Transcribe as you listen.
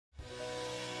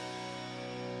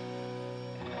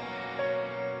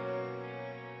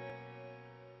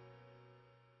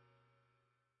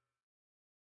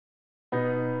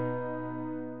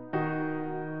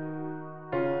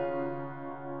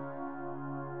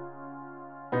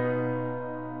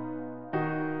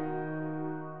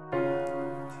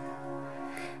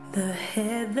The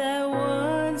head that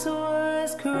once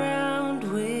was crowned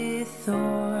with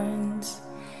thorns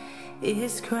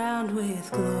is crowned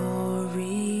with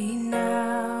glory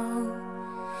now.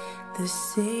 The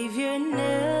Savior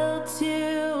knelt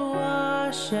to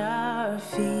wash our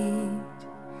feet.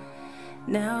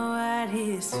 Now at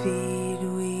his feet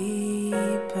we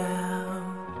bow.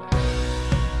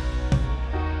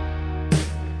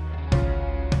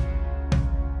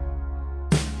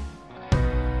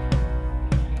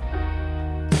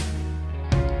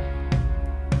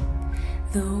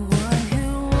 The one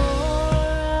who wore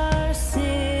our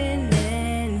sin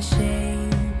and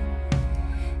shame,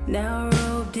 now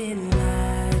robed in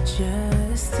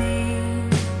majesty,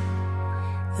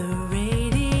 the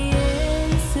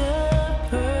radiance of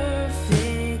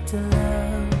perfect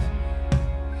love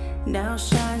now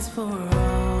shines for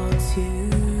all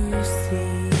to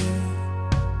see.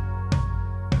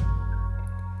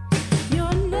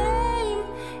 Your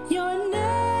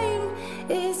name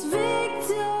is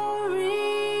victory.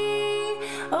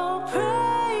 All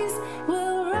praise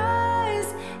will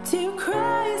rise to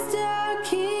Christ our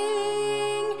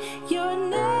King. Your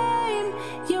name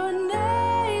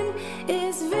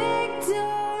is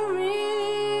victory.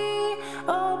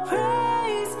 All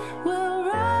praise will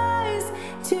rise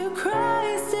to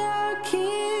Christ our King.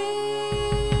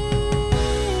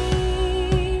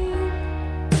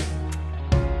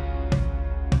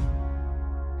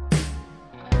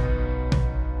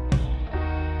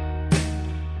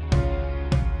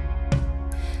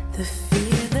 The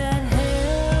fear that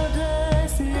held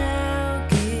us now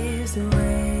gives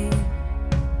way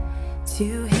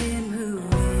to him who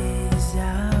is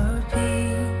our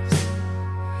peace.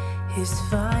 His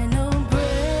final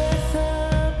breath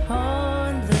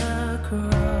upon the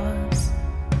cross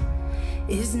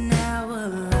is now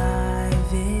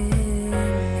alive in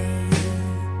me.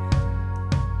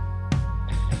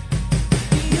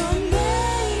 Your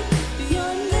name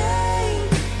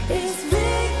is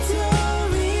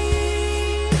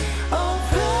victory. All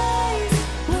praise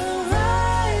will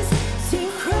rise to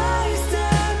Christ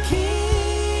our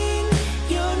King.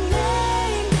 Your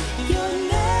name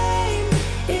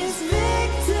is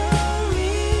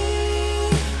victory.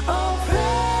 All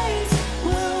praise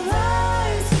will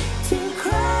rise to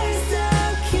Christ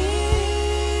our King.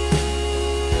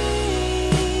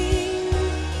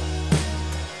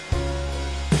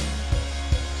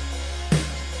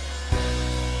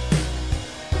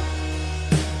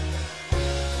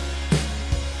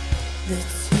 The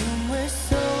tomb where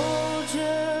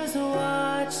soldiers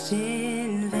watched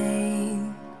in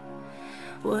vain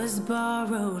was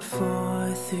borrowed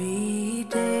for 3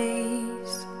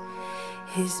 days.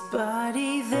 His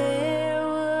body there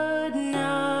would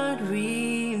not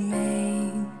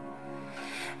remain.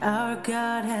 Our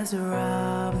God has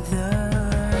robbed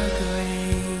the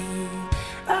grave.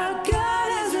 Our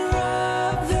God has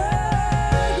robbed the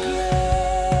grave.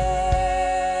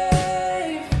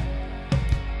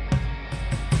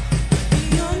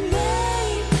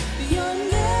 Your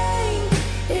name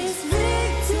is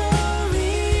victory.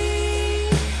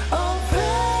 All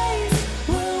praise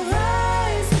will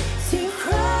rise to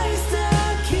Christ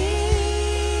our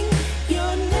King.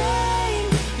 Your name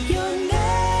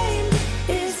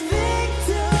is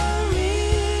victory.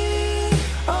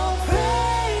 All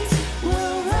praise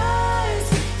will rise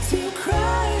to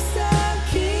Christ our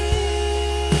King.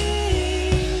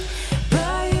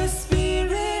 By your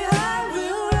Spirit I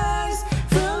will rise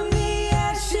from the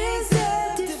ashes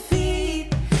of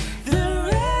defeat. The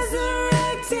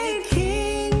resurrected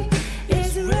King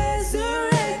is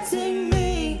resurrecting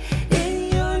me. In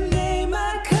your name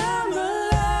I come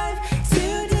alive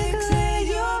to declare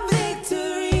your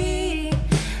victory.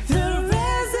 The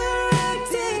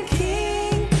resurrected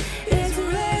King is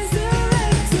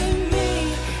resurrecting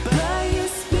me. By your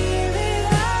Spirit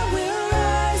I will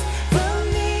rise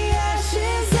from the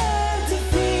ashes of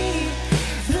defeat.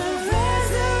 The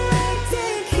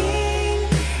resurrected King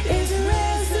is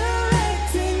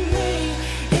resurrecting me.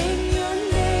 In your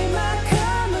name I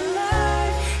come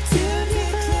alive to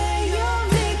declare your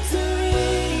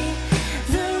victory.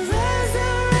 The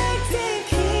resurrected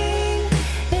King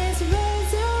is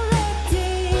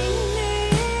resurrecting me.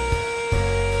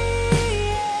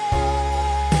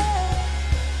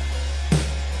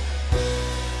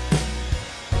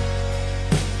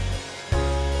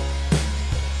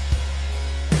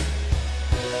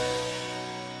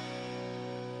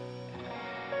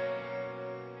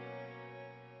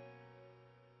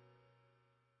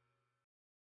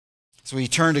 So we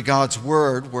turn to God's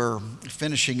Word. We're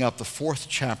finishing up the 4th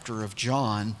chapter of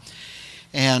John.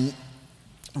 And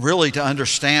really to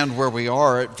understand where we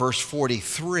are at verse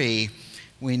 43,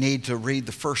 we need to read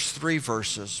the first 3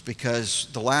 verses, because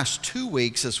the last 2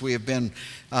 weeks, as we have been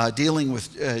dealing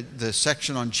with the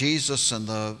section on Jesus and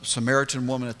the Samaritan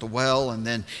woman at the well, and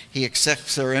then he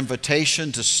accepts their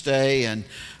invitation to stay and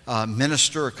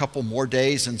minister a couple more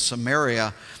days in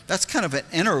Samaria, that's kind of an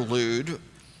interlude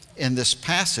in this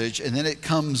passage, and then it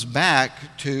comes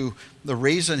back to the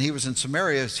reason he was in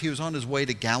Samaria is he was on his way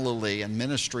to Galilee and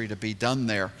ministry to be done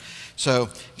there. So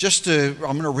I'm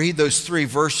going to read those 3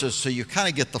 verses so you kind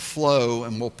of get the flow,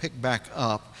 and we'll pick back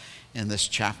up in this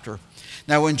chapter.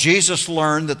 Now, when Jesus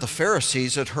learned that the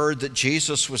Pharisees had heard that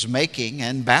Jesus was making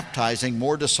and baptizing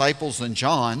more disciples than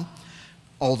John,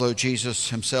 although Jesus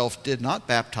himself did not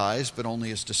baptize, but only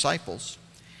his disciples,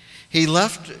 he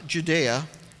left Judea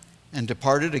and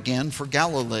departed again for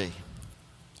Galilee.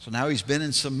 So now he's been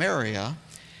in Samaria,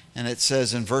 and it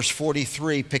says in verse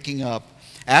 43, picking up,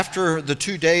 after the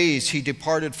 2 days he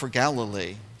departed for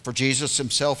Galilee, for Jesus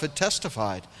himself had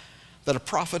testified that a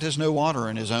prophet has no honor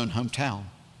in his own hometown.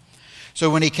 So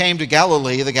when he came to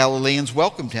Galilee, the Galileans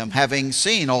welcomed him, having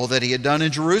seen all that he had done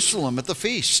in Jerusalem at the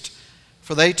feast,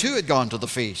 for they too had gone to the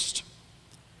feast.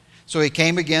 So he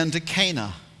came again to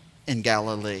Cana in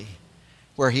Galilee,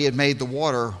 where he had made the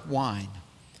water wine.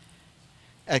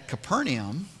 At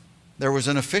Capernaum, there was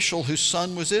an official whose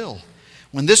son was ill.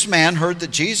 When this man heard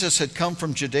that Jesus had come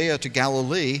from Judea to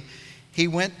Galilee, he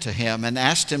went to him and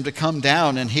asked him to come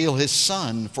down and heal his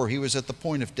son, for he was at the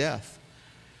point of death.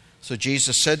 So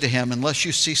Jesus said to him, unless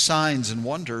you see signs and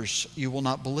wonders, you will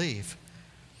not believe.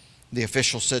 The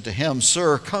official said to him,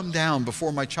 Sir, come down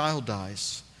before my child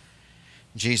dies.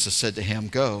 Jesus said to him,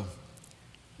 Go,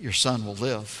 your son will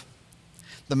live.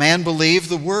 The man believed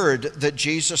the word that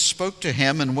Jesus spoke to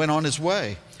him and went on his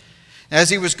way. As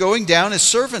he was going down, his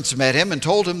servants met him and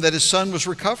told him that his son was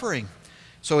recovering.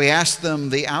 So he asked them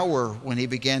the hour when he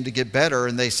began to get better,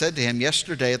 and they said to him,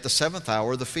 Yesterday at the 7th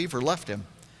hour the fever left him.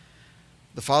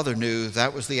 The father knew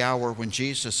that was the hour when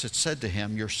Jesus had said to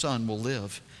him, Your son will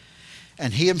live.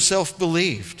 And he himself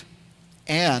believed,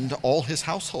 and all his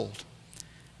household.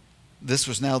 This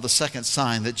was now the second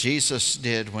sign that Jesus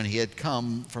did when he had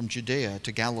come from Judea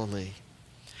to Galilee.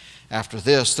 After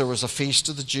this, there was a feast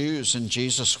of the Jews, and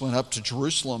Jesus went up to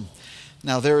Jerusalem.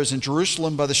 Now there is in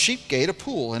Jerusalem by the sheep gate a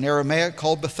pool in Aramaic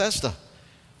called Bethesda,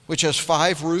 which has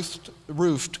 5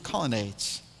 roofed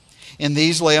colonnades. In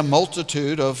these lay a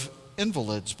multitude of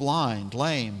invalids, blind,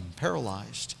 lame,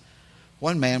 paralyzed.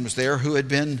 One man was there who had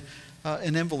been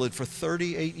an invalid for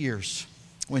 38 years.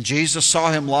 When Jesus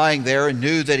saw him lying there and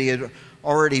knew that he had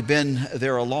already been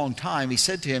there a long time, he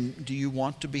said to him, Do you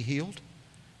want to be healed?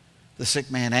 The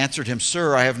sick man answered him,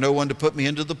 Sir, I have no one to put me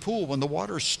into the pool when the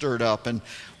water is stirred up, and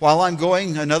while I'm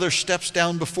going, another steps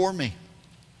down before me.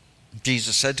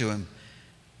 Jesus said to him,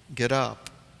 Get up,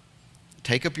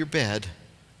 take up your bed,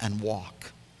 and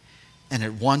walk. And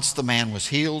at once the man was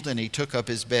healed, and he took up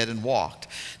his bed and walked.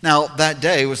 Now that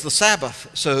day was the Sabbath.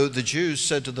 So the Jews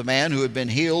said to the man who had been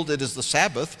healed, It is the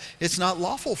Sabbath. It's not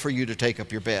lawful for you to take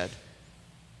up your bed.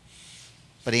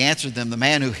 But he answered them, The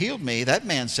man who healed me, that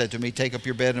man said to me, Take up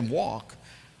your bed and walk.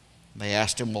 They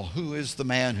asked him, Well, who is the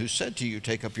man who said to you,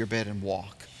 Take up your bed and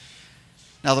walk?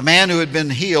 Now the man who had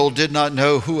been healed did not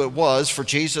know who it was, for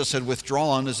Jesus had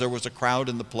withdrawn as there was a crowd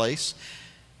in the place.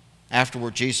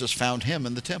 Afterward, Jesus found him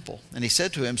in the temple, and he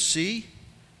said to him, See,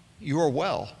 you are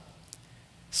well.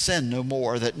 Sin no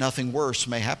more, that nothing worse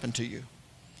may happen to you.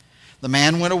 The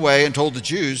man went away and told the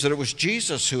Jews that it was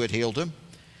Jesus who had healed him.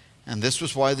 And this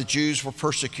was why the Jews were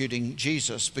persecuting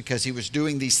Jesus, because he was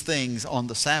doing these things on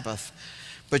the Sabbath.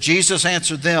 But Jesus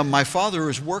answered them, My Father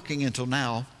is working until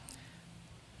now,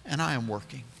 and I am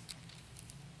working.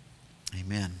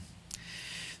 Amen.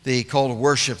 The call to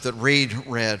worship that Reed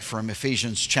read from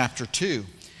Ephesians chapter 2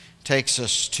 takes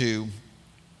us to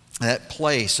that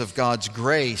place of God's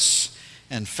grace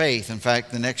and faith. In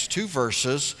fact, the next 2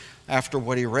 verses after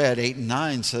what he read, 8 and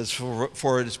 9, says,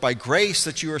 For it is by grace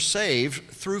that you are saved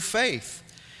through faith.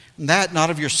 And that not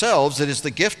of yourselves, it is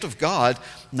the gift of God,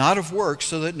 not of works,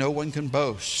 so that no one can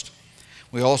boast.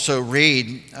 We also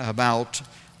read about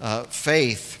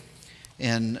faith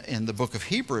in the book of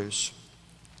Hebrews.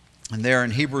 And there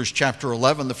in Hebrews chapter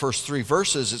 11, the first 3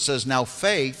 verses, it says, Now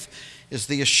faith is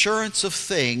the assurance of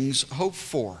things hoped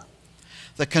for,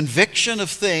 the conviction of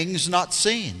things not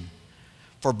seen.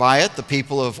 For by it the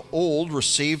people of old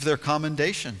received their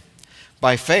commendation.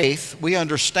 By faith we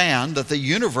understand that the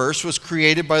universe was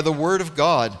created by the word of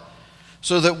God,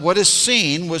 so that what is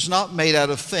seen was not made out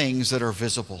of things that are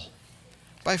visible.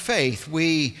 By faith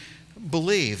we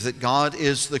believe that God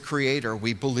is the creator.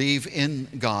 We believe in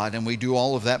God, and we do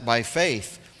all of that by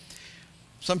faith.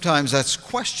 Sometimes that's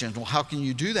questioned. Well, how can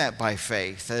you do that by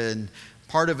faith? And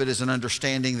Part of it is an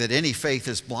understanding that any faith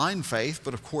is blind faith,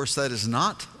 but of course that is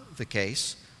not the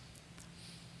case.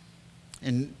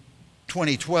 In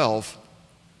 2012,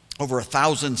 over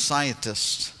 1,000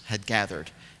 scientists had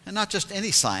gathered, and not just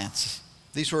any science.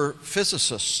 These were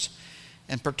physicists,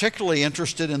 and particularly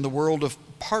interested in the world of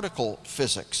particle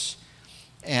physics.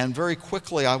 And very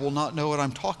quickly, I will not know what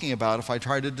I'm talking about if I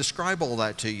try to describe all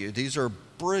that to you. These are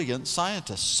brilliant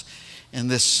scientists in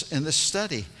this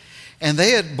study. And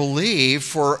they had believed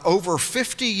for over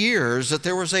 50 years that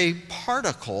there was a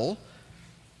particle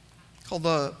called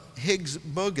the Higgs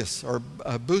boson,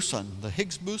 the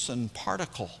Higgs boson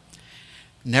particle.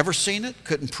 Never seen it,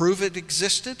 couldn't prove it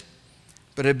existed,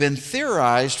 but had been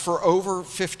theorized for over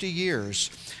 50 years.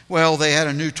 Well, they had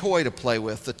a new toy to play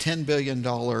with, the $10 billion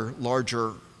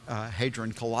Larger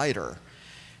Hadron Collider.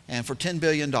 And for $10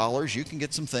 billion, you can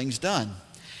get some things done.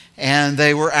 And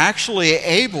they were actually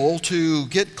able to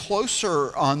get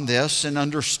closer on this and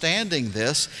understanding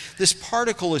this. This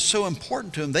particle is so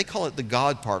important to them, they call it the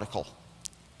God particle.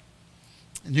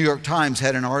 The New York Times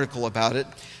had an article about it.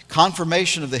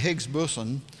 Confirmation of the Higgs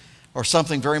boson, or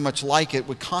something very much like it,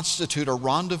 would constitute a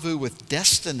rendezvous with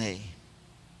destiny.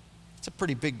 It's a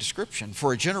pretty big description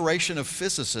for a generation of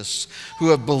physicists who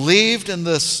have believed in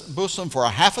this boson for a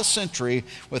half a century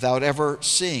without ever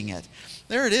seeing it.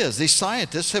 There it is. These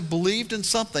scientists have believed in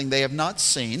something they have not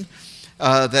seen,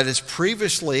 that has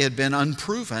previously had been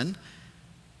unproven,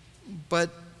 but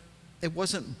it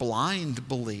wasn't blind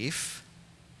belief.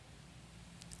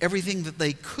 Everything that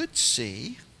they could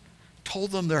see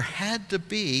told them there had to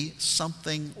be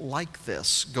something like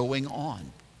this going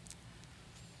on.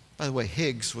 By the way,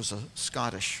 Higgs was a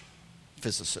Scottish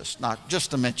physicist, not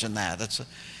just to mention that.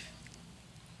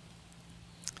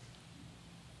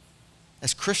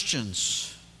 As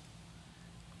Christians,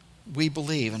 we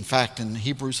believe, in fact, in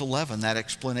Hebrews 11, that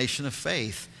explanation of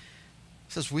faith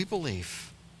says we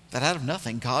believe that out of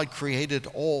nothing God created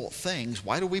all things.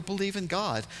 Why do we believe in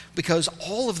God? Because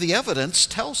all of the evidence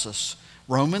tells us.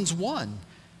 Romans 1,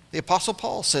 the Apostle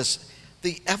Paul says,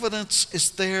 the evidence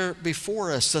is there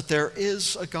before us that there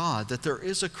is a God, that there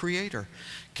is a creator.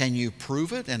 Can you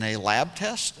prove it in a lab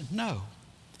test? No.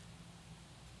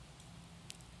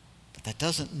 But that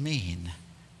doesn't mean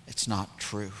it's not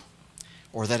true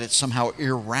or that it's somehow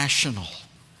irrational.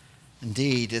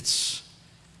 Indeed, it's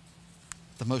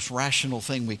the most rational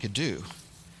thing we could do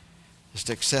is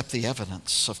to accept the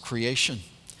evidence of creation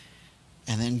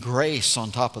and then grace on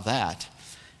top of that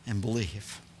and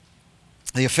believe.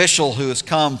 The official who has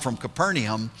come from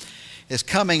Capernaum is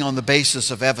coming on the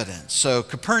basis of evidence. So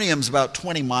Capernaum's about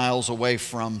 20 miles away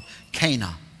from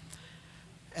Cana.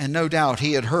 And no doubt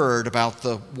he had heard about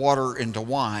the water into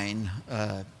wine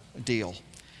deal.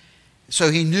 So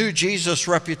he knew Jesus'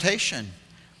 reputation.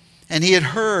 And he had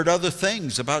heard other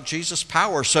things about Jesus'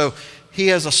 power. So he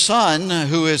has a son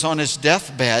who is on his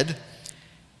deathbed.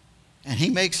 And he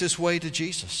makes his way to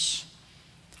Jesus.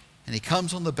 And he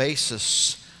comes on the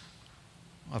basis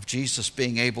of Jesus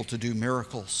being able to do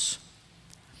miracles.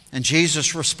 And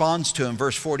Jesus responds to him,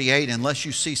 verse 48, unless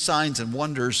you see signs and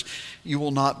wonders, you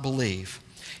will not believe.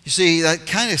 You see, that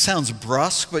kind of sounds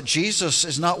brusque, but Jesus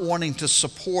is not wanting to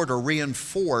support or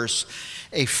reinforce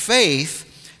a faith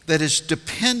that is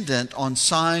dependent on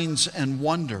signs and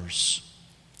wonders.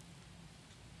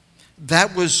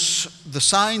 That was the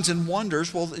signs and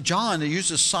wonders. Well, John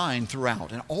uses sign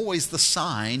throughout, and always the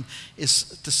sign is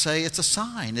to say it's a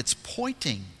sign. It's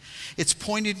pointing. It's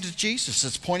pointing to Jesus.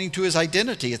 It's pointing to his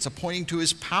identity. It's pointing to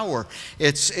his power.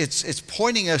 It's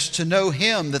pointing us to know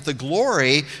him, that the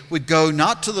glory would go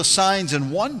not to the signs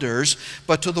and wonders,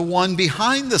 but to the one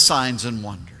behind the signs and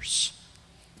wonders.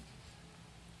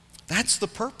 That's the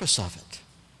purpose of it.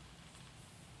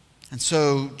 And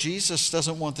so Jesus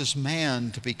doesn't want this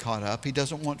man to be caught up. He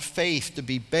doesn't want faith to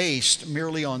be based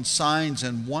merely on signs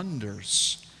and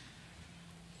wonders,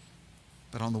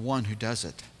 but on the one who does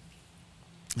it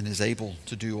and is able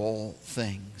to do all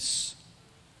things.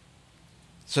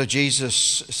 So Jesus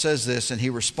says this, and he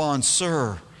responds,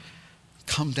 "Sir,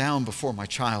 come down before my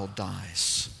child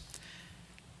dies."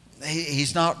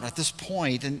 He's not at this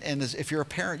point, and if you're a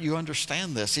parent, you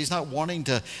understand this. He's not wanting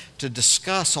to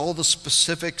discuss all the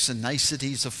specifics and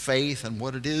niceties of faith and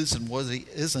what it is and what it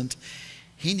isn't.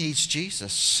 He needs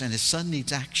Jesus, and his son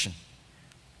needs action.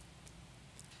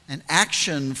 And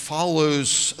action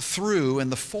follows through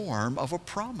in the form of a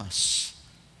promise.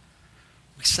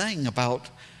 We sang about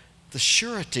the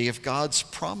surety of God's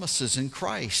promises in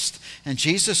Christ. And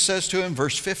Jesus says to him,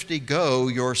 verse 50, "Go,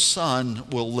 your son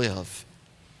will live."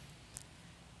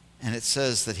 And it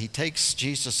says that he takes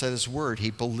Jesus at his word. He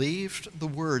believed the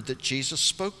word that Jesus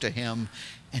spoke to him,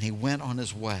 and he went on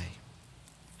his way.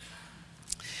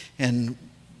 In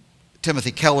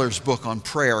Timothy Keller's book on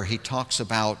prayer, he talks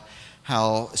about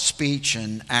how speech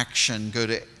and action go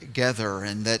together,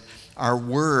 and that our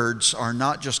words are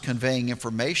not just conveying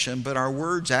information, but our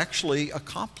words actually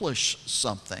accomplish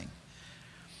something.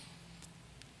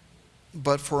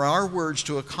 But for our words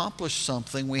to accomplish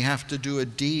something, we have to do a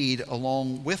deed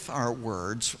along with our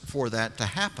words for that to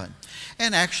happen.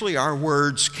 And actually, our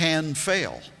words can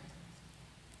fail.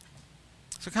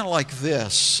 So kind of like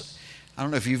this. I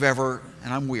don't know if you've ever,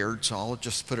 and I'm weird, so I'll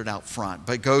just put it out front,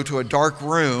 but go to a dark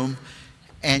room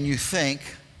and you think,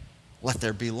 let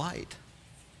there be light.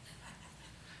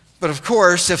 But of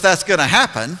course, if that's going to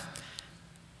happen,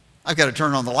 I've got to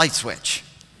turn on the light switch.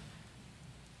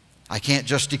 I can't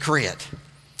just decree it.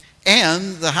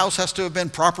 And the house has to have been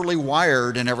properly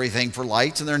wired and everything for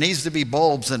lights, and there needs to be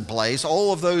bulbs in place.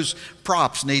 All of those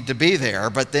props need to be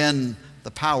there, but then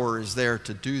the power is there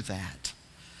to do that.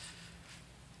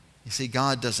 You see,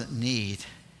 God doesn't need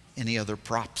any other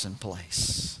props in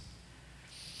place.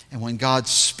 And when God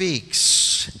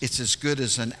speaks, it's as good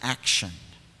as an action.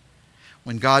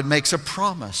 When God makes a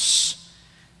promise,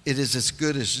 it is as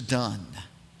good as done.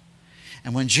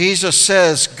 And when Jesus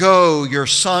says, go, your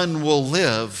son will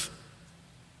live,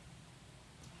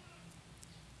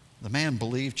 the man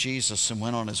believed Jesus and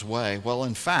went on his way. Well,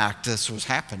 in fact, this was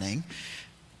happening,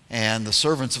 and the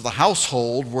servants of the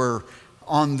household were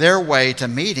on their way to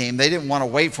meet him. They didn't want to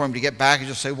wait for him to get back and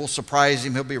just say, we'll surprise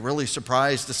him. He'll be really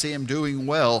surprised to see him doing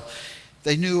well.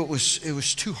 They knew it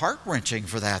was too heart-wrenching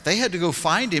for that. They had to go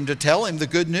find him to tell him the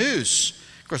good news.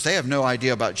 Of course, they have no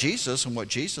idea about Jesus and what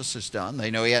Jesus has done.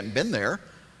 They know he hadn't been there.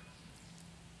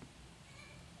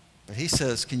 But he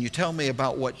says, can you tell me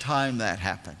about what time that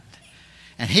happened?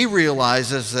 And he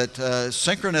realizes that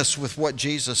synchronous with what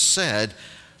Jesus said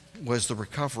was the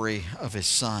recovery of his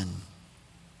son.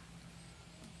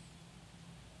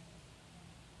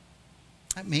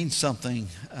 That means something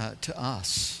to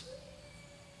us.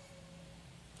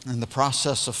 In the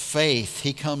process of faith,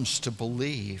 he comes to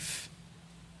believe.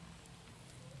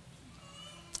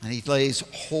 And he lays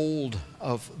hold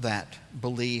of that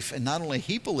belief. And not only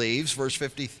he believes, verse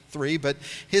 53, but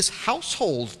his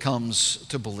household comes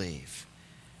to believe.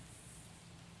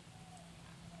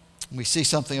 We see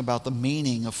something about the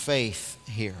meaning of faith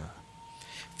here.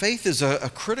 Faith is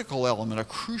a critical element, a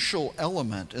crucial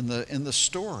element in the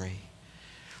story.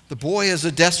 The boy has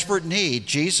a desperate need.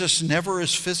 Jesus never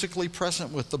is physically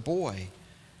present with the boy.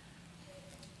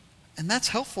 And that's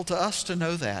helpful to us to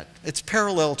know that. It's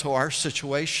parallel to our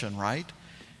situation, right?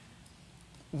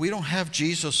 We don't have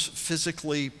Jesus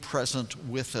physically present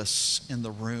with us in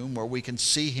the room where we can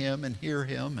see him and hear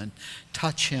him and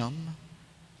touch him.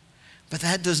 But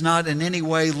that does not in any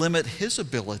way limit his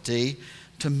ability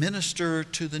to minister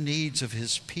to the needs of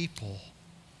his people.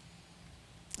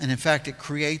 And in fact, it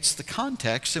creates the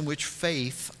context in which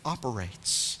faith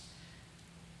operates.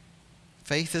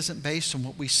 Faith isn't based on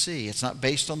what we see. It's not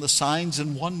based on the signs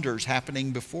and wonders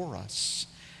happening before us.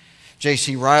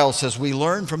 J.C. Ryle says, we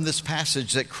learn from this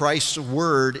passage that Christ's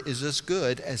word is as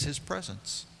good as his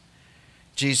presence.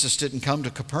 Jesus didn't come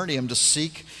to Capernaum to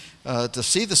see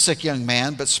the sick young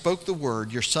man, but spoke the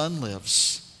word, your son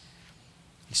lives.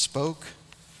 He spoke,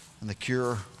 and the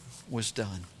cure was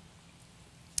done.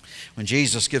 When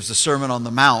Jesus gives the Sermon on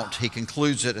the Mount, he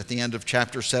concludes it at the end of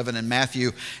chapter 7 in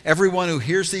Matthew. Everyone who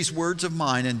hears these words of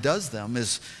mine and does them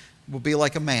will be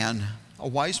like a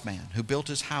wise man, who built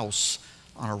his house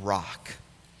on a rock.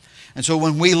 And so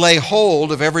when we lay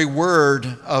hold of every word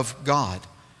of God,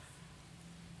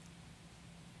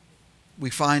 we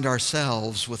find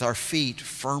ourselves with our feet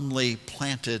firmly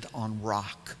planted on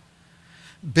rock.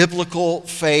 Biblical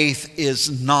faith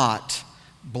is not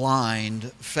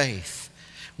blind faith.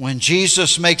 When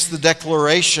Jesus makes the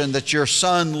declaration that your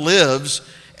son lives,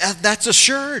 that's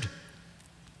assured.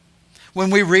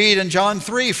 When we read in John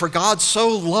 3, for God so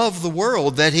loved the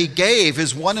world that he gave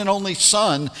his one and only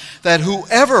Son, that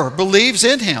whoever believes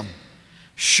in him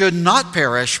should not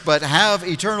perish but have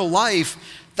eternal life,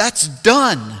 that's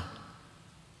done.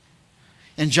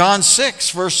 In John 6,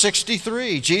 verse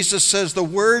 63, Jesus says, the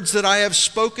words that I have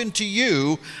spoken to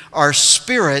you are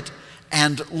spirit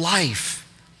and life.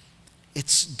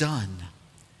 It's done.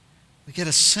 We get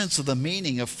a sense of the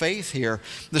meaning of faith here.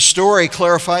 The story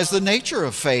clarifies the nature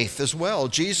of faith as well.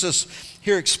 Jesus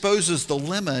here exposes the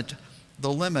limit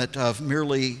of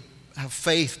merely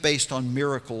faith based on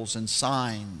miracles and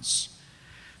signs.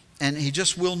 And he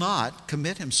just will not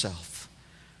commit himself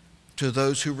to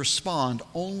those who respond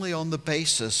only on the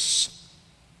basis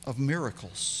of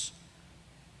miracles.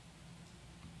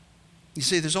 You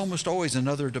see, there's almost always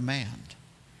another demand.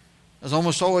 There's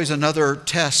almost always another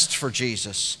test for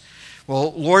Jesus.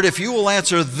 Well, Lord, if you will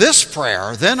answer this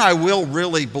prayer, then I will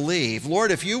really believe. Lord,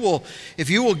 if you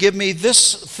will give me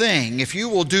this thing, if you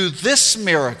will do this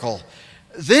miracle,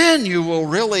 then you will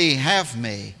really have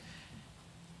me.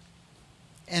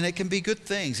 And it can be good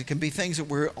things. It can be things that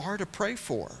we are to pray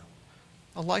for.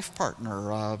 A life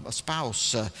partner, a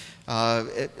spouse,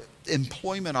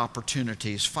 employment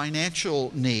opportunities,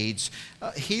 financial needs,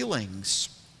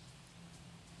 healings,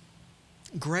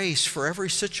 grace for every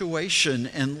situation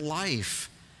in life.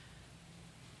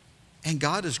 And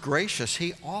God is gracious.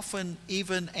 He often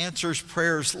even answers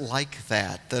prayers like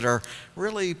that are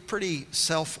really pretty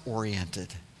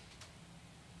self-oriented.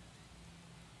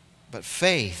 But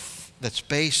faith that's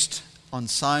based on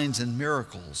signs and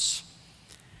miracles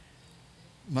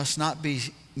must not be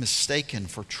mistaken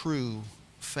for true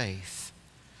faith.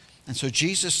 And so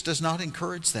Jesus does not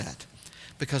encourage that,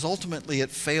 because ultimately it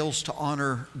fails to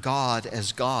honor God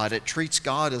as God. It treats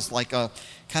God as like a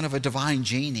kind of a divine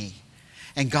genie.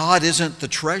 And God isn't the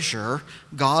treasure.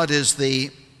 God is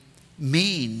the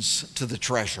means to the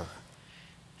treasure.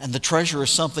 And the treasure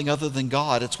is something other than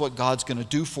God. It's what God's going to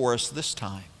do for us this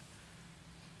time.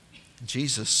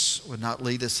 Jesus would not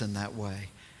lead us in that way.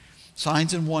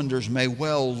 Signs and wonders may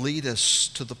well lead us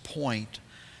to the point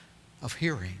of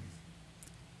hearing.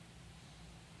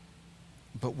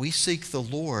 But we seek the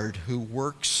Lord who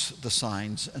works the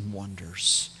signs and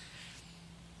wonders.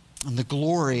 And the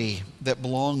glory that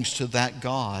belongs to that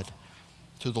God,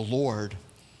 to the Lord,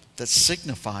 that's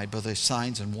signified by those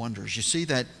signs and wonders. You see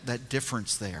that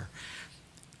difference there.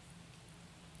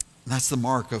 That's the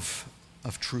mark of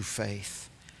true faith,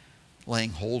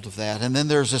 laying hold of that. And then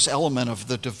there's this element of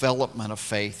the development of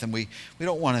faith, and we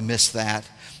don't want to miss that.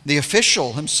 The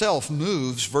official himself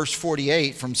moves, verse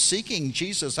 48, from seeking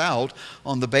Jesus out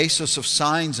on the basis of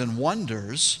signs and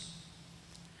wonders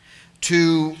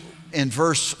to, in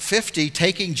verse 50,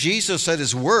 taking Jesus at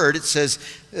his word. It says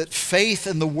that faith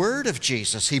in the word of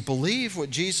Jesus. He believed what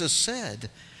Jesus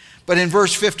said. But in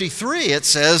verse 53, it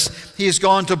says he has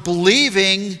gone to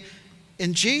believing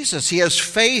in Jesus. He has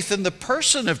faith in the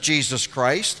person of Jesus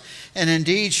Christ, and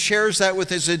indeed shares that with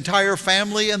his entire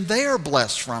family, and they are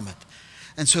blessed from it.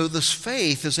 And so this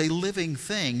faith is a living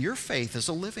thing. Your faith is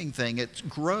a living thing. It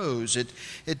grows, it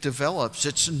develops,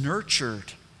 it's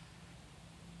nurtured.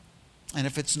 And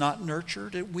if it's not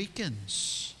nurtured, it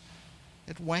weakens,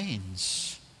 it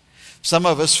wanes. Some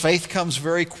of us, faith comes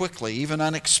very quickly, even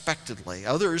unexpectedly.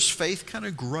 Others, faith kind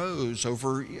of grows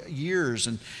over years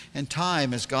and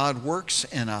time as God works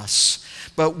in us.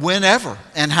 But whenever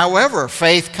and however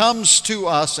faith comes to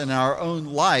us in our own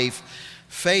life,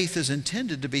 faith is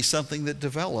intended to be something that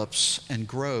develops and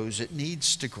grows. It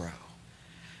needs to grow.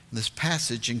 This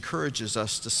passage encourages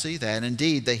us to see that.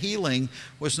 Indeed, the healing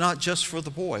was not just for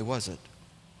the boy, was it?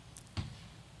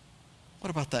 What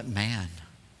about that man?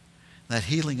 That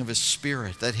healing of his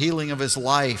spirit, that healing of his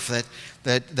life,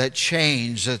 that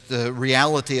change, that the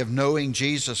reality of knowing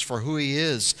Jesus for who he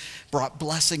is brought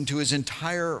blessing to his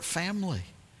entire family.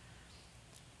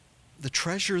 The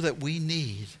treasure that we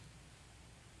need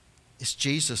is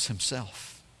Jesus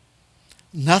himself.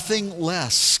 Nothing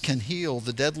less can heal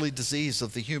the deadly disease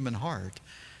of the human heart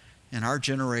in our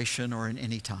generation or in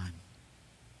any time.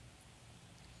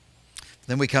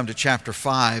 Then we come to chapter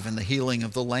 5 and the healing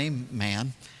of the lame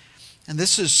man. And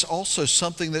this is also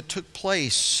something that took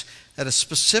place at a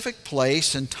specific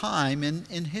place and time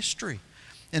in history.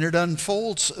 And it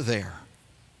unfolds there,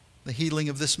 the healing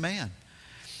of this man.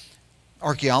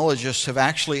 Archaeologists have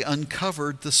actually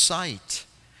uncovered the site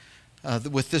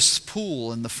with this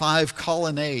pool and the 5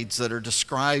 colonnades that are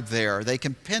described there. They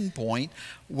can pinpoint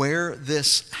where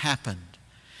this happened.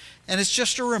 And it's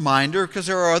just a reminder, because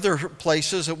there are other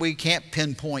places that we can't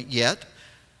pinpoint yet.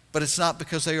 But it's not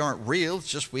because they aren't real,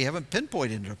 it's just we haven't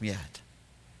pinpointed them yet.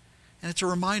 And it's a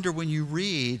reminder when you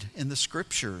read in the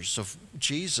scriptures of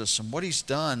Jesus and what he's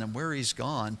done and where he's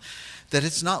gone, that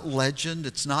it's not legend,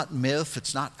 it's not myth,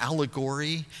 it's not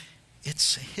allegory,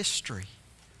 it's history.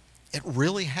 It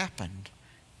really happened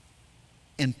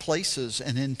in places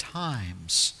and in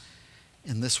times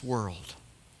in this world.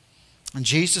 And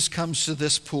Jesus comes to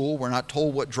this pool. We're not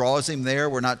told what draws him there.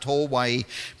 We're not told why he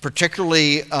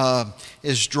particularly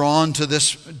is drawn to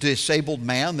this disabled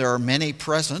man. There are many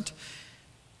present.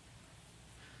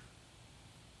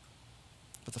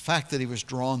 But the fact that he was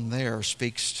drawn there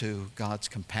speaks to God's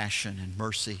compassion and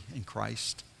mercy in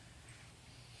Christ.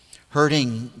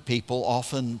 Hurting people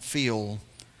often feel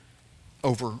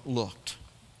overlooked.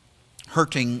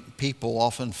 Hurting people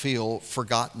often feel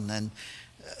forgotten and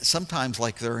sometimes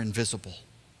like they're invisible.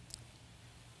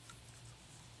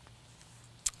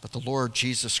 But the Lord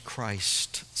Jesus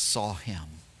Christ saw him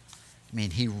I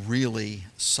mean, he really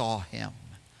saw him.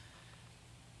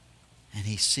 And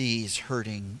he sees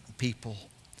hurting people,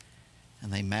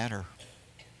 and they matter.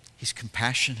 He's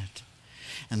compassionate.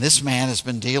 And this man has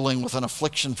been dealing with an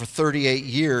affliction for 38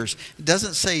 years. It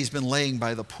doesn't say he's been laying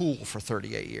by the pool for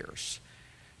 38 years.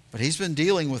 But he's been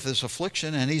dealing with this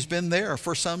affliction, and he's been there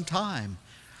for some time.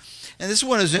 And this is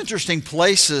one of those interesting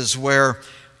places where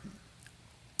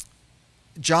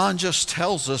John just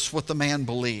tells us what the man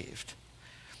believed.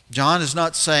 John is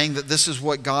not saying that this is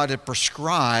what God had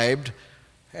prescribed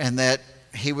and that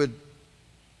he would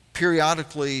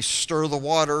periodically stir the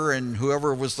water and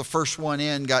whoever was the first one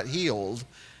in got healed.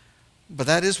 But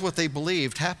that is what they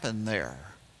believed happened there.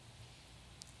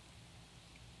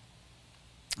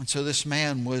 And so this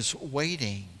man was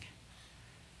waiting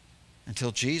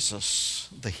until Jesus,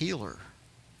 the healer,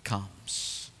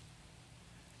 comes.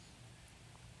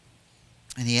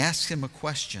 And he asks him a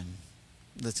question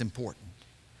that's important.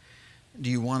 Do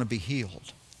you want to be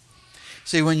healed?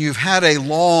 See, when you've had a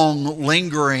long,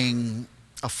 lingering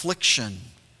affliction,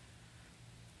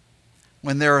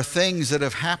 when there are things that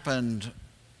have happened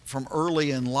from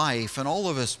early in life, and all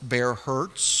of us bear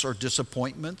hurts or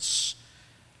disappointments,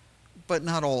 but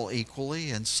not all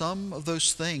equally, and some of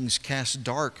those things cast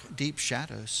dark, deep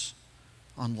shadows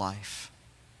on life.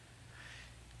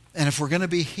 And if we're going to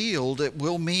be healed, it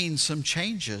will mean some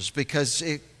changes because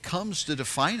it comes to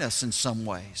define us in some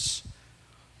ways.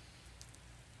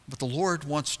 But the Lord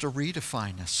wants to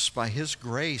redefine us by His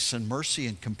grace and mercy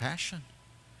and compassion.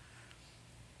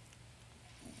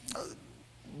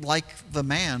 Like the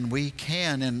man, we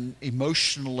can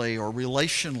emotionally or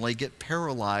relationally get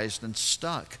paralyzed and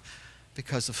stuck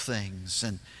because of things.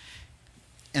 And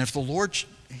if the Lord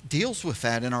deals with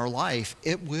that in our life,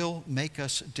 it will make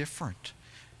us different.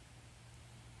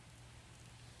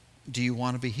 Do you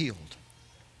want to be healed?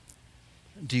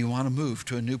 Do you want to move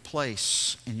to a new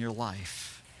place in your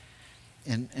life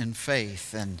in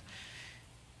faith? And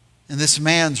this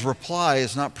man's reply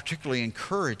is not particularly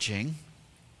encouraging.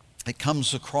 It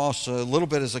comes across a little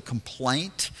bit as a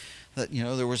complaint that,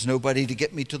 there was nobody to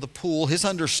get me to the pool. His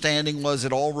understanding was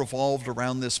it all revolved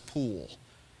around this pool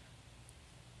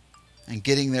and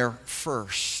getting there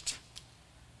first.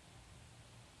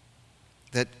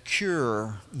 That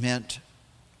cure meant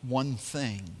one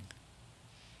thing.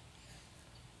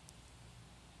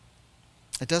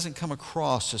 It doesn't come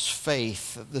across as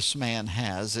faith that this man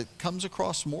has. It comes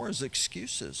across more as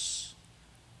excuses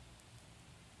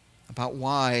about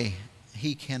why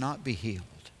he cannot be healed.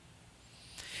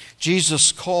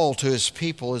 Jesus' call to his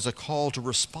people is a call to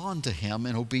respond to him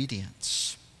in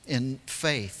obedience, in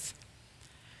faith.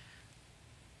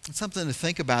 It's something to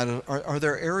think about. Are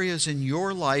there areas in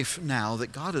your life now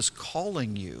that God is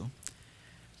calling you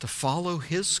to follow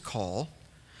His call,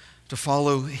 to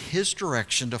follow His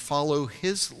direction, to follow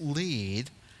His lead?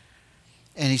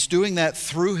 And He's doing that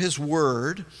through His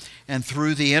Word and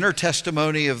through the inner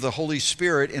testimony of the Holy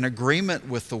Spirit in agreement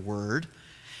with the Word,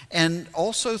 and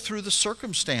also through the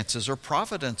circumstances or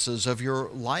providences of your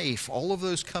life, all of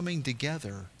those coming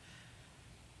together.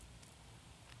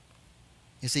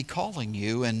 Is He calling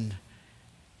you, and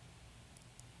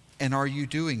are you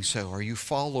doing so? Are you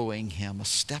following Him a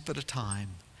step at a time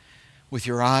with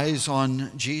your eyes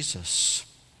on Jesus?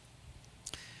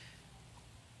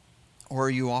 Or are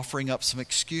you offering up some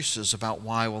excuses about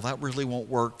why, that really won't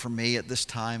work for me at this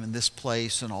time and this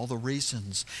place and all the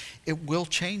reasons? It will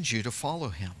change you to follow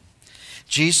Him.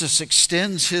 Jesus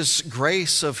extends His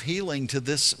grace of healing to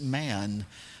this man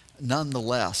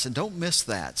nonetheless. And don't miss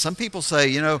that. Some people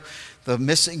say, the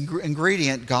missing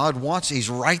ingredient God wants, He's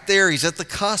right there. He's at the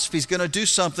cusp. He's going to do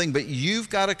something, but you've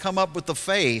got to come up with the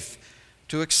faith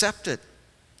to accept it.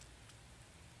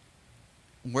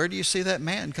 Where do you see that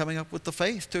man coming up with the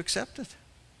faith to accept it?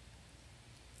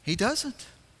 He doesn't.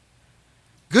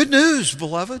 Good news,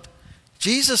 beloved.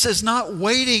 Jesus is not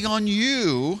waiting on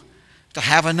you to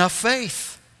have enough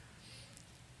faith.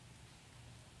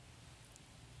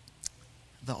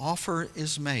 The offer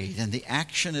is made, and the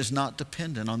action is not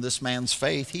dependent on this man's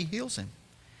faith. He heals him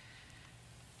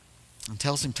and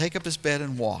tells him, take up his bed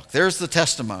and walk. There's the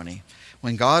testimony.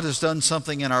 When God has done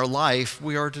something in our life,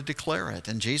 we are to declare it.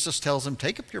 And Jesus tells him,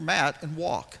 take up your mat and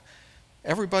walk.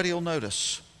 Everybody will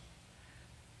notice.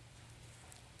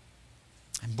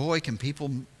 And boy, can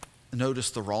people notice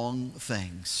the wrong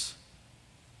things.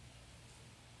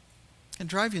 It can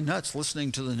drive you nuts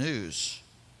listening to the news.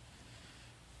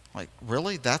 Like,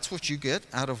 really? That's what you get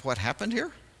out of what happened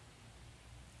here?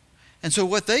 And so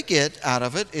what they get out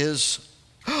of it is,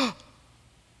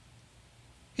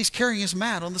 he's carrying his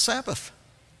mat on the Sabbath.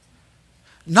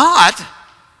 Not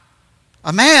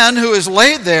a man who is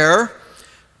laid there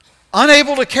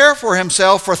unable to care for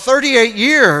himself for 38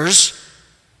 years,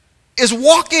 is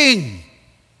walking.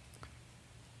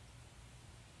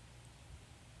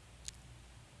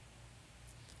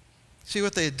 See,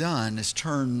 what they had done is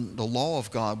turn the law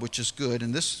of God, which is good,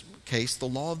 in this case, the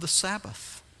law of the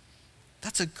Sabbath.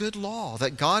 That's a good law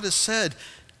that God has said,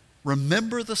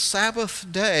 remember the Sabbath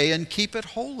day and keep it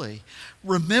holy.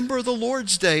 Remember the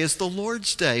Lord's day as the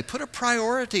Lord's day. Put a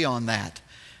priority on that.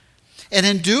 And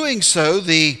in doing so,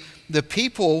 the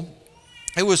people,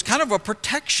 it was kind of a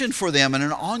protection for them and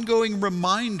an ongoing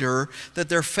reminder that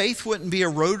their faith wouldn't be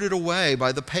eroded away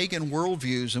by the pagan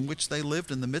worldviews in which they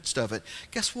lived in the midst of it.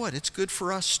 Guess what? It's good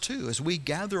for us too. As we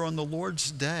gather on the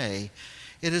Lord's day,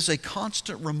 it is a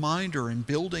constant reminder and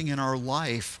building in our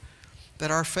life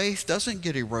that our faith doesn't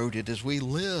get eroded as we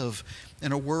live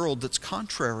in a world that's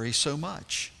contrary so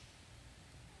much.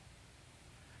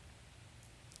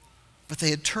 But they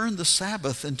had turned the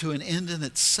Sabbath into an end in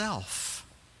itself.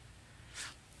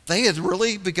 They had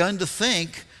really begun to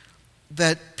think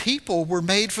that people were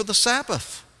made for the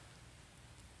Sabbath.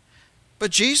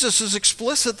 But Jesus is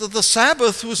explicit that the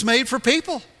Sabbath was made for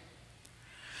people.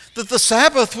 That the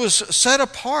Sabbath was set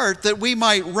apart that we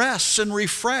might rest and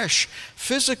refresh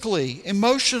physically,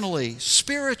 emotionally,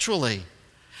 spiritually.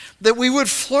 That we would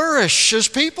flourish as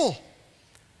people.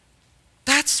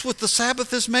 That's what the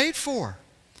Sabbath is made for.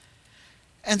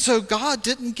 And so God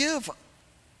didn't give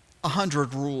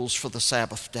 100 rules for the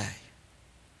Sabbath day.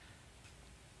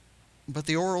 But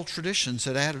the oral traditions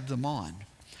had added them on.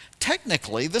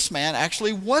 Technically, this man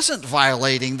actually wasn't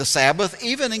violating the Sabbath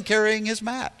even in carrying his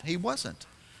mat. He wasn't.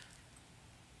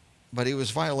 But he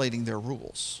was violating their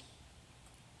rules.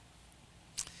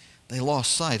 They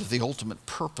lost sight of the ultimate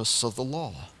purpose of the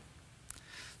law.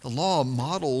 The law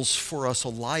models for us a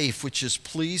life which is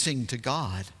pleasing to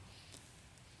God.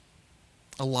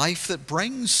 A life that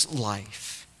brings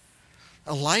life.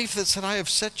 A life that said, I have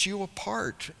set you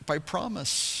apart by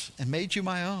promise and made you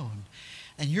my own.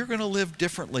 And you're going to live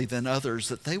differently than others,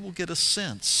 that they will get a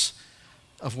sense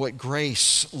of what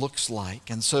grace looks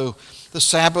like. And so the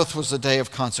Sabbath was a day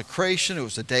of consecration. It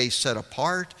was a day set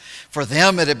apart. For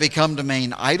them, it had become to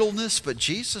mean idleness. But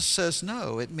Jesus says,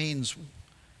 no, it means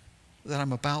that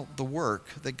I'm about the work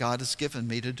that God has given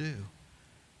me to do.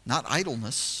 Not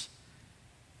idleness,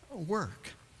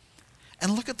 work.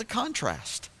 And look at the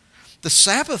contrast. The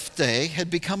Sabbath day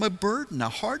had become a burden, a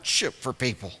hardship for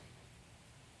people.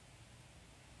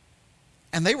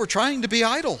 And they were trying to be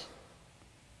idle.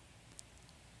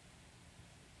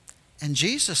 And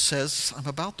Jesus says, I'm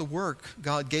about the work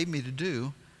God gave me to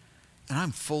do, and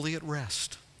I'm fully at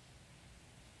rest.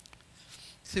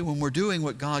 See, when we're doing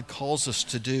what God calls us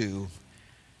to do,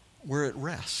 we're at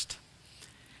rest.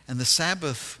 And the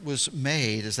Sabbath was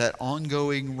made as that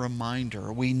ongoing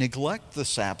reminder. We neglect the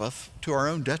Sabbath to our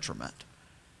own detriment.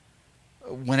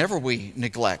 Whenever we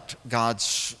neglect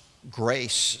God's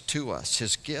grace to us,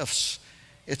 His gifts,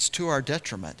 it's to our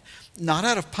detriment. Not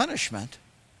out of punishment,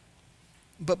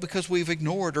 but because we've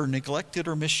ignored or neglected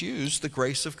or misused the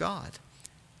grace of God.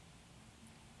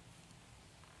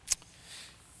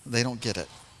 They don't get it.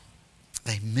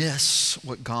 They miss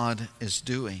what God is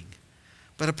doing.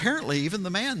 But apparently even the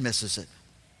man misses it.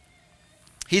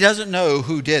 He doesn't know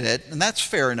who did it, and that's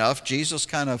fair enough. Jesus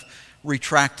kind of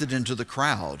retracted into the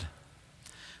crowd.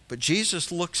 But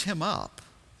Jesus looks him up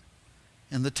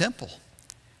in the temple.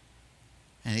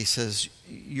 And he says,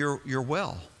 you're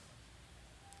well.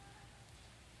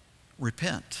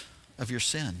 Repent of your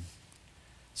sin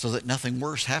so that nothing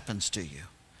worse happens to you.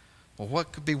 Well,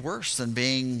 what could be worse than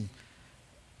being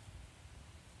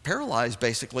paralyzed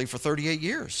basically for 38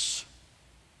 years?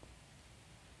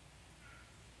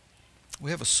 We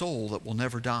have a soul that will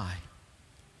never die.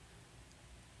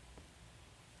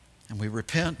 And we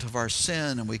repent of our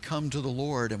sin and we come to the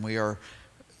Lord and we are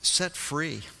set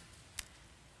free.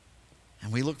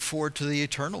 And we look forward to the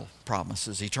eternal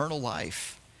promises, eternal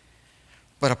life.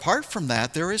 But apart from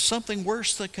that, there is something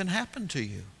worse that can happen to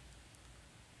you.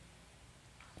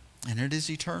 And it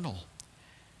is eternal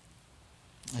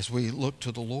as we look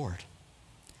to the Lord.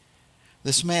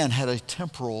 This man had a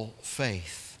temporal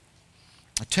faith.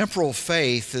 A temporal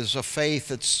faith is a faith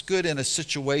that's good in a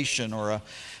situation or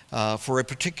for a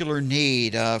particular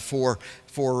need, for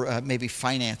maybe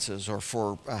finances or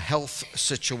for a health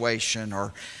situation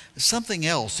or something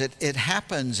else. It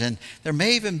happens, and there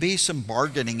may even be some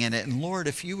bargaining in it. And Lord,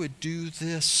 if you would do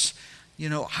this,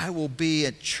 I will be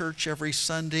at church every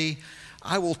Sunday.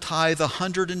 I will tithe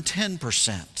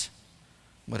 110%,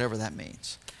 whatever that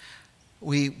means.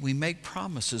 We make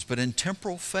promises, but in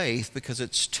temporal faith, because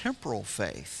it's temporal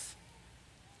faith,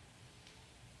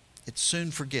 it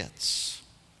soon forgets.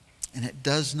 and it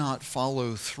does not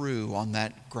follow through on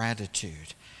that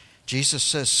gratitude. Jesus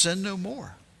says, sin no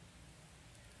more.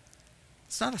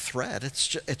 It's not a threat.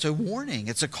 It's a warning.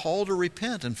 It's a call to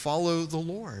repent and follow the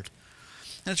Lord.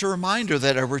 And it's a reminder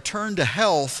that a return to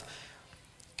health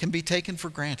can be taken for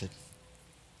granted.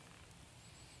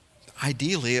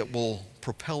 Ideally, it will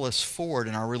propel us forward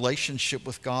in our relationship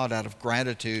with God out of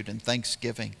gratitude and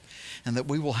thanksgiving, and that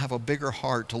we will have a bigger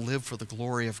heart to live for the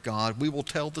glory of God. We will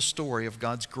tell the story of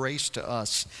God's grace to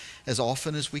us as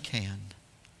often as we can.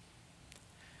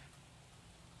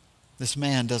 This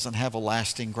man doesn't have a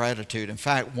lasting gratitude. In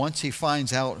fact, once he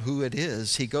finds out who it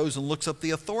is, he goes and looks up the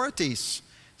authorities.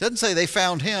 It doesn't say they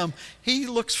found him. He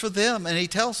looks for them and he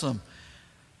tells them,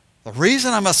 the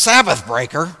reason I'm a Sabbath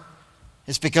breaker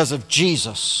is because of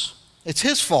Jesus. It's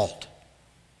his fault.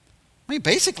 I mean,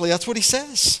 basically, that's what he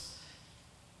says.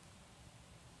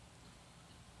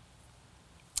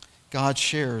 God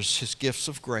shares his gifts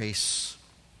of grace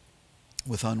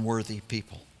with unworthy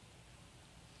people.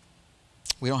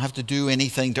 We don't have to do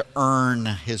anything to earn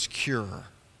his cure.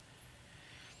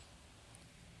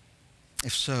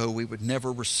 If so, we would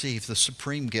never receive the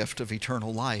supreme gift of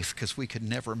eternal life because we could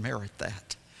never merit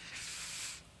that.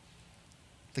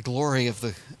 The glory of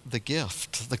the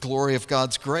gift, the glory of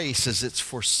God's grace is it's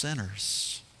for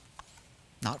sinners.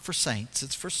 Not for saints,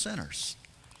 it's for sinners.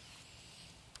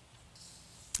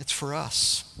 It's for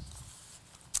us.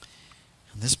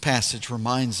 And this passage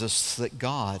reminds us that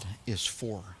God is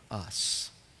for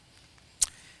us.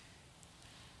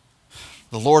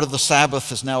 The Lord of the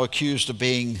Sabbath is now accused of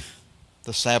being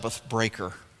the Sabbath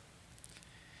breaker.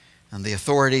 And the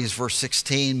authorities, verse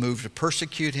 16, move to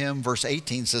persecute him. Verse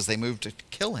 18 says they move to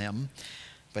kill him.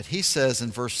 But he says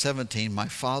in verse 17, my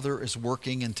Father is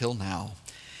working until now,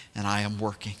 and I am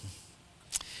working.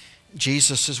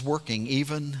 Jesus is working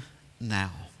even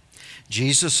now.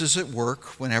 Jesus is at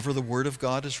work whenever the Word of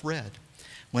God is read,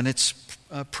 when it's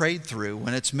prayed through,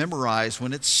 when it's memorized,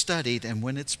 when it's studied, and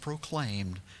when it's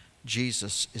proclaimed.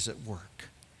 Jesus is at work.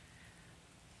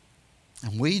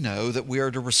 And we know that we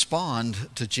are to respond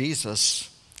to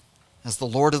Jesus as the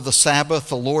Lord of the Sabbath,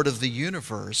 the Lord of the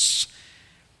universe.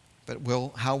 But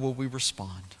how will we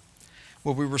respond?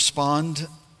 Will we respond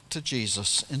to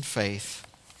Jesus in faith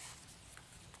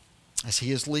as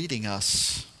he is leading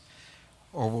us?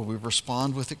 Or will we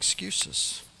respond with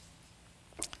excuses,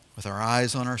 with our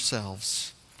eyes on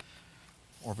ourselves,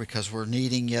 or because we're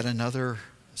needing yet another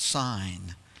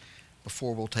sign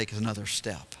before we'll take another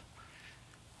step?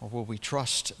 Or will we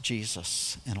trust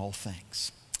Jesus in all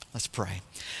things? Let's pray.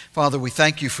 Father, we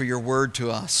thank you for your word to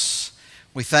us.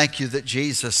 We thank you that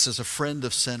Jesus is a friend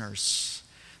of sinners,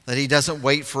 that he doesn't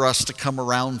wait for us to come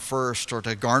around first or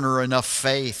to garner enough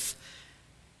faith.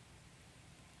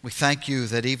 We thank you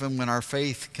that even when our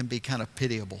faith can be kind of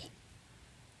pitiable,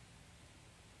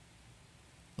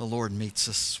 the Lord meets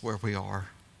us where we are.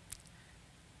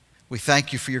 We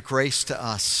thank you for your grace to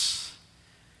us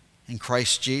in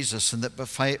Christ Jesus, and that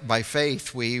by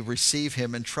faith we receive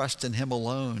him and trust in him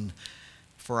alone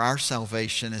for our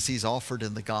salvation as he's offered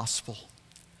in the gospel.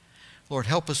 Lord,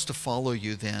 help us to follow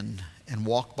you then and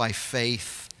walk by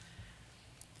faith,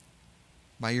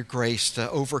 by your grace, to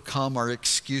overcome our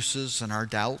excuses and our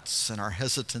doubts and our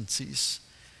hesitancies,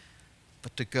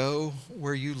 but to go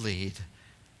where you lead,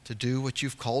 to do what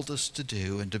you've called us to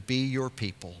do, and to be your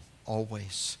people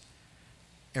always,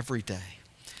 every day.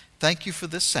 Thank you for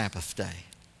this Sabbath day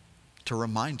to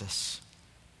remind us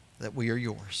that we are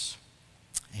yours.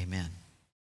 Amen.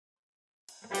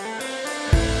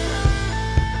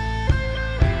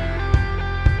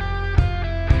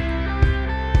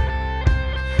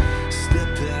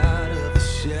 Step out of the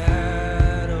shadows,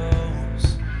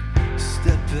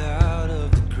 step out of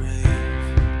the grave,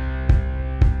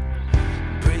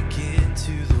 break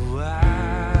into the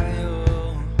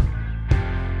wild,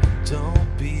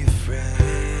 don't be afraid.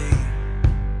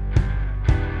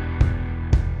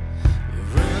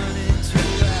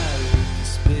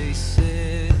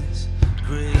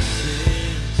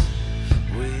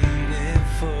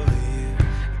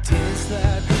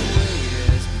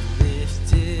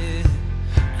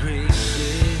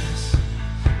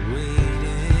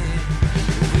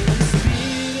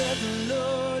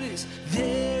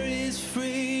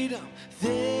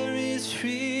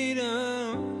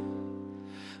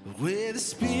 Where the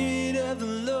Spirit of the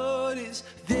Lord is,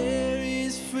 there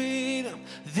is freedom,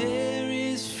 there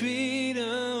is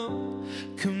freedom.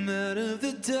 Come out of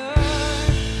the dark,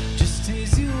 just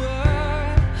as you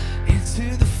are,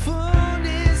 into the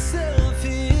fullness of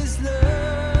his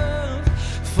love.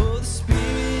 For the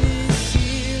Spirit is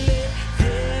here, let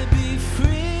there be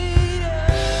freedom,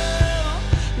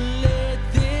 let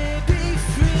there be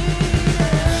freedom.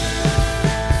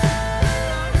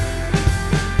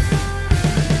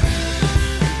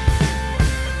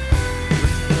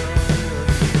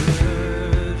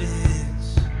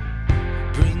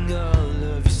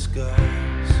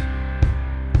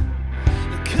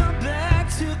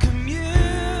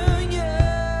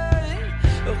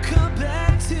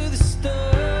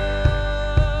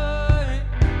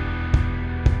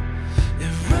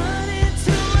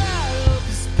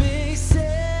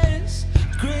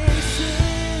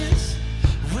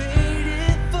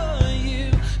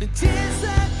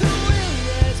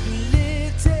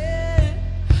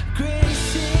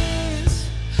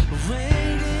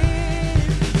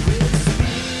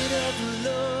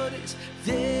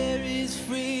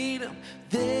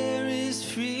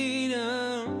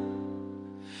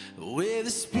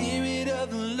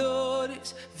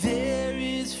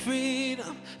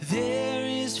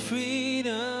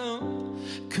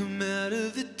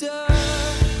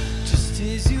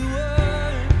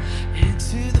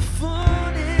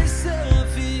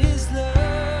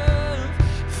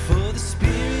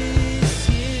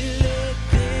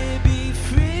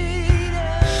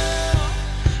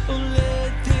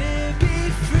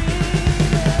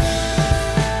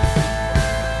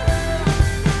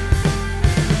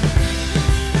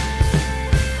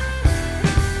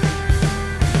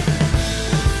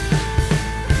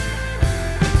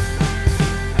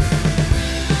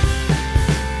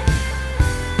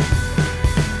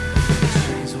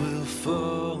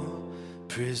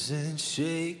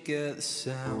 at the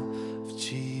sound of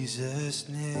Jesus'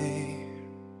 name.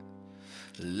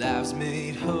 Lives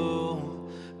made whole,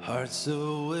 hearts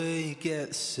awake at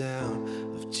the sound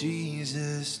of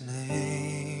Jesus'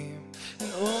 name.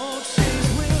 And all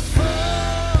chains will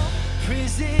fall,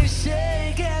 prison shall